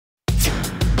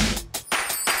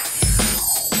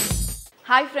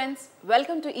Hi friends,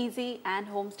 welcome to Easy and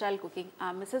Homestyle Cooking.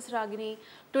 I'm Mrs. Ragini.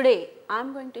 Today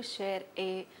I'm going to share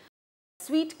a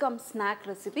sweet cum snack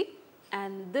recipe,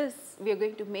 and this we are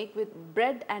going to make with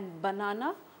bread and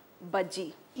banana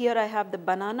bajji. Here I have the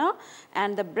banana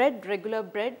and the bread, regular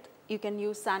bread. You can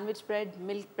use sandwich bread,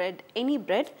 milk bread, any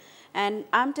bread, and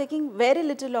I'm taking very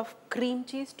little of cream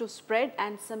cheese to spread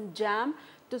and some jam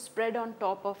to spread on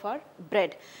top of our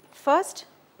bread. First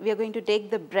we are going to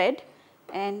take the bread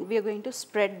and we are going to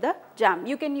spread the jam.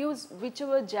 You can use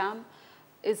whichever jam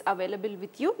is available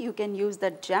with you, you can use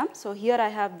that jam. So here I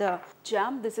have the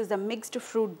jam, this is the mixed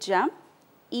fruit jam.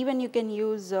 Even you can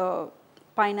use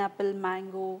pineapple,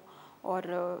 mango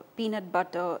or peanut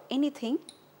butter, anything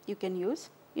you can use.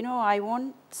 I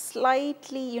want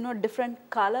slightly different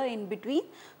color in between,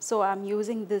 so I am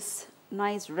using this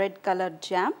nice red colored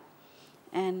jam.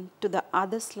 And to the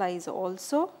other slice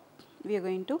also we are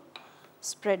going to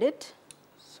spread it.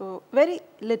 So very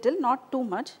little, not too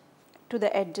much, to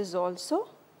the edges also,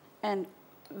 and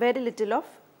very little of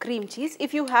cream cheese.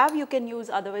 If you have, you can use,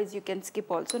 otherwise you can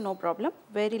skip also, no problem.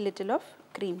 Very little of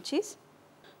cream cheese.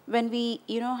 When we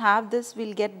have this,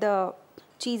 we'll get the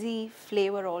cheesy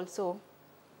flavor also.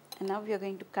 And now we are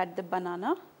going to cut the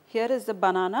banana. Here is the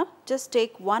banana. Just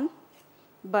take one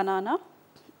banana,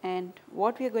 and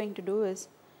what we are going to do is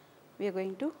we are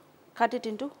going to cut it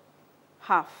into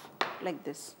half like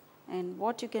this. And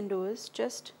what you can do is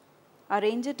just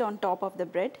arrange it on top of the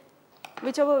bread.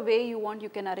 Whichever way you want, you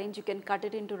can arrange. You can cut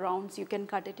it into rounds, you can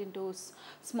cut it into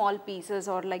small pieces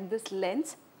or like this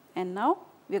lengths. And now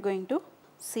we are going to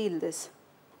seal this.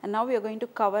 And now we are going to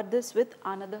cover this with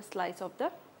another slice of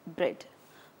the bread.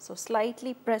 So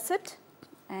slightly press it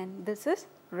and this is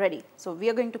ready. So we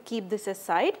are going to keep this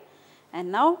aside, and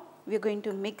now we are going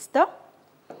to mix the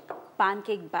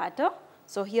pancake batter.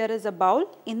 So here is a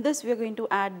bowl. In this we are going to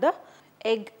add the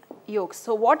egg yolks.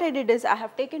 So what I did is I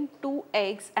have taken 2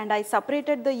 eggs and I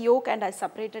separated the yolk and I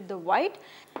separated the white.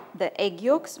 The egg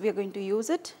yolks, we are going to use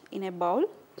it in a bowl.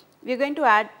 We are going to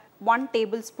add 1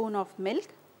 tablespoon of milk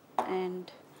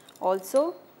and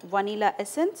also vanilla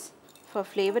essence for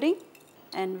flavoring,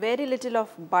 and very little of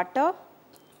butter,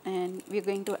 and we are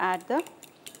going to add the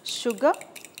sugar.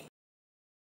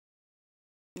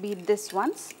 Beat this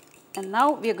once. And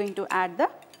now we are going to add the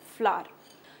flour.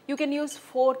 You can use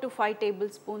 4 to 5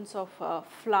 tablespoons of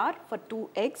flour for 2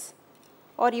 eggs,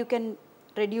 or you can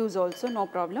reduce also, no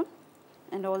problem.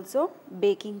 And also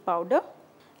baking powder.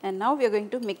 And now we are going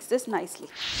to mix this nicely.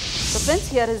 So friends,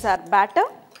 here is our batter,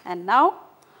 and now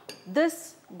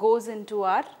this goes into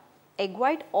our egg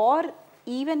white, or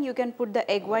even you can put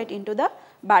the egg white into the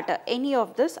batter. Any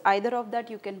of this, either of that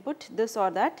you can put, this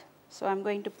or that. So I am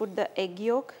going to put the egg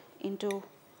yolk into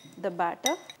the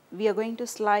batter. We are going to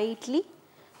slightly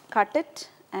cut it,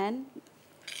 and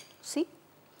see,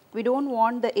 we don't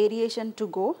want the aeration to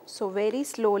go, so very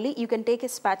slowly you can take a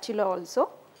spatula also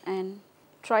and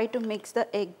try to mix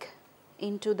the egg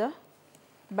into the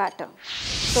batter.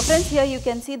 So friends, here you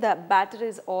can see the batter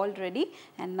is all ready,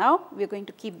 and now we are going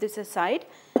to keep this aside,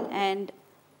 and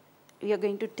we are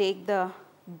going to take the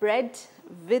bread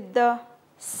with the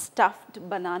stuffed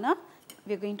banana.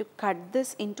 We are going to cut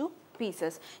this into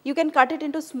pieces. You can cut it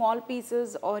into small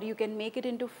pieces, or you can make it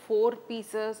into 4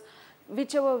 pieces.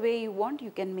 Whichever way you want,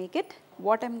 you can make it.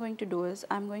 What I am going to do is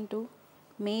I am going to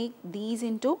make these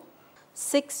into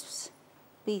 6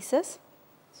 pieces.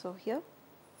 So here,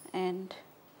 and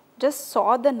just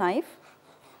saw the knife,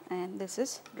 and this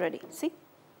is ready. See,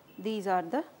 these are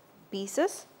the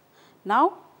pieces.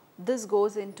 Now this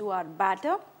goes into our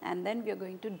batter, and then we are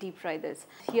going to deep fry this.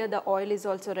 Here the oil is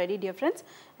also ready, dear friends,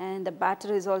 and the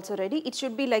batter is also ready. It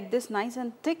should be like this, nice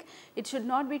and thick. It should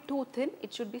not be too thin,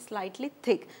 it should be slightly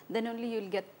thick. Then only you will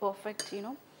get perfect,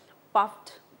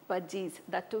 puffed bajjis,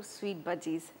 that too sweet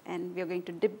bajjis. And we are going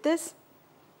to dip this,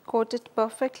 coat it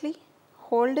perfectly,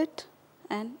 hold it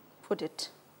and put it.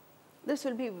 This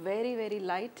will be very, very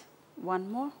light.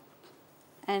 One more,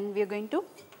 and we are going to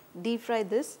deep fry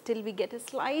this till we get a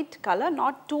slight color,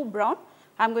 not too brown.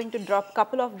 I am going to drop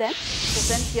couple of them. So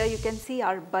friends, here you can see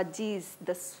our bajjis,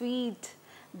 the sweet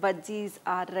bajjis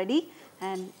are ready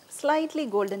and slightly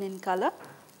golden in color,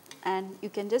 and you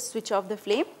can just switch off the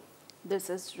flame. This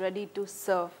is ready to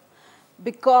serve.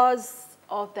 Because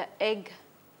of the egg,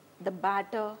 the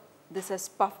batter, this has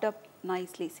puffed up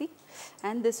nicely, see,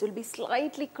 and this will be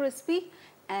slightly crispy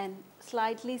and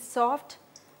slightly soft.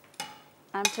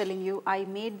 I am telling you, I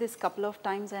made this couple of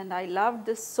times and I loved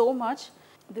this so much.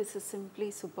 This is simply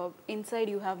superb. Inside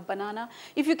you have banana.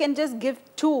 If you can just give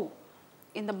 2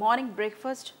 in the morning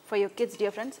breakfast for your kids,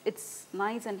 dear friends, it's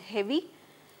nice and heavy,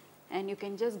 and you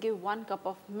can just give 1 cup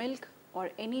of milk or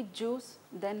any juice,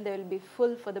 then they will be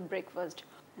full for the breakfast.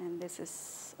 And this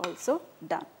is also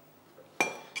done.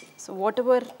 So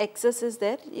whatever excess is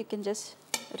there, you can just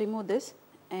remove this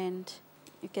and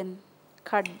you can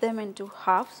cut them into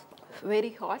halves.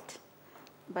 Very hot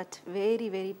but very,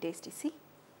 very tasty. See,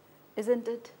 isn't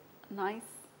it nice?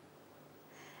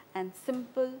 And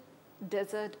simple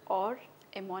dessert or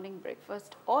a morning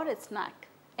breakfast or a snack,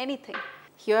 anything.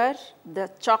 Here the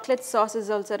chocolate sauce is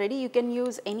also ready. You can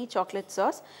use any chocolate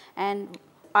sauce, and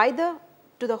either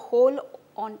to the whole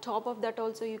on top of that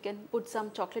also you can put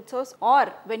some chocolate sauce,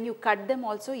 or when you cut them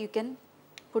also you can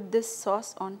put this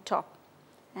sauce on top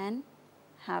and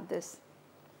have this.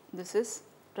 This is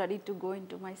ready to go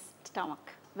into my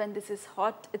stomach. When this is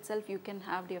hot itself you can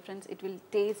have, dear friends, it will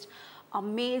taste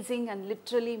amazing and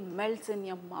literally melts in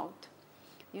your mouth.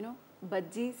 You know,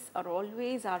 bhajis are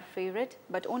always our favorite,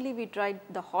 but only we tried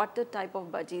the hotter type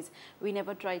of bhajis. We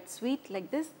never tried sweet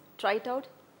like this. Try it out.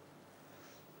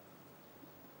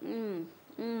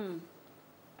 The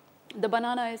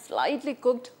banana is slightly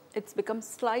cooked. It's become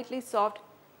slightly soft.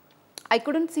 I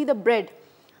couldn't see the bread.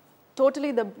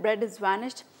 Totally the bread is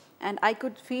vanished, and I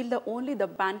could feel only the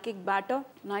pancake batter,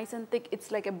 nice and thick.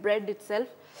 It's like a bread itself,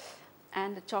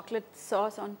 and the chocolate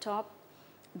sauce on top,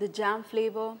 the jam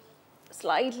flavor,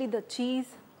 slightly the cheese.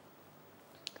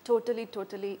 Totally,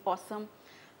 totally awesome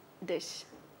dish.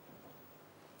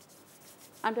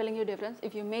 I'm telling you, dear friends,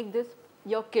 if you make this,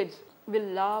 your kids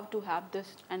will love to have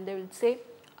this, and they will say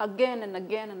again and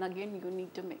again and again you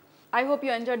need to make. I hope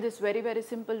you enjoyed this very, very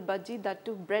simple bhaji, that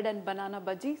too bread and banana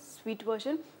bhaji, sweet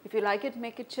version. If you like it,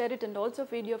 make it, share it, and also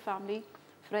feed your family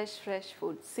fresh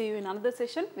food. See you in another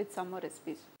session with some more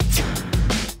recipes.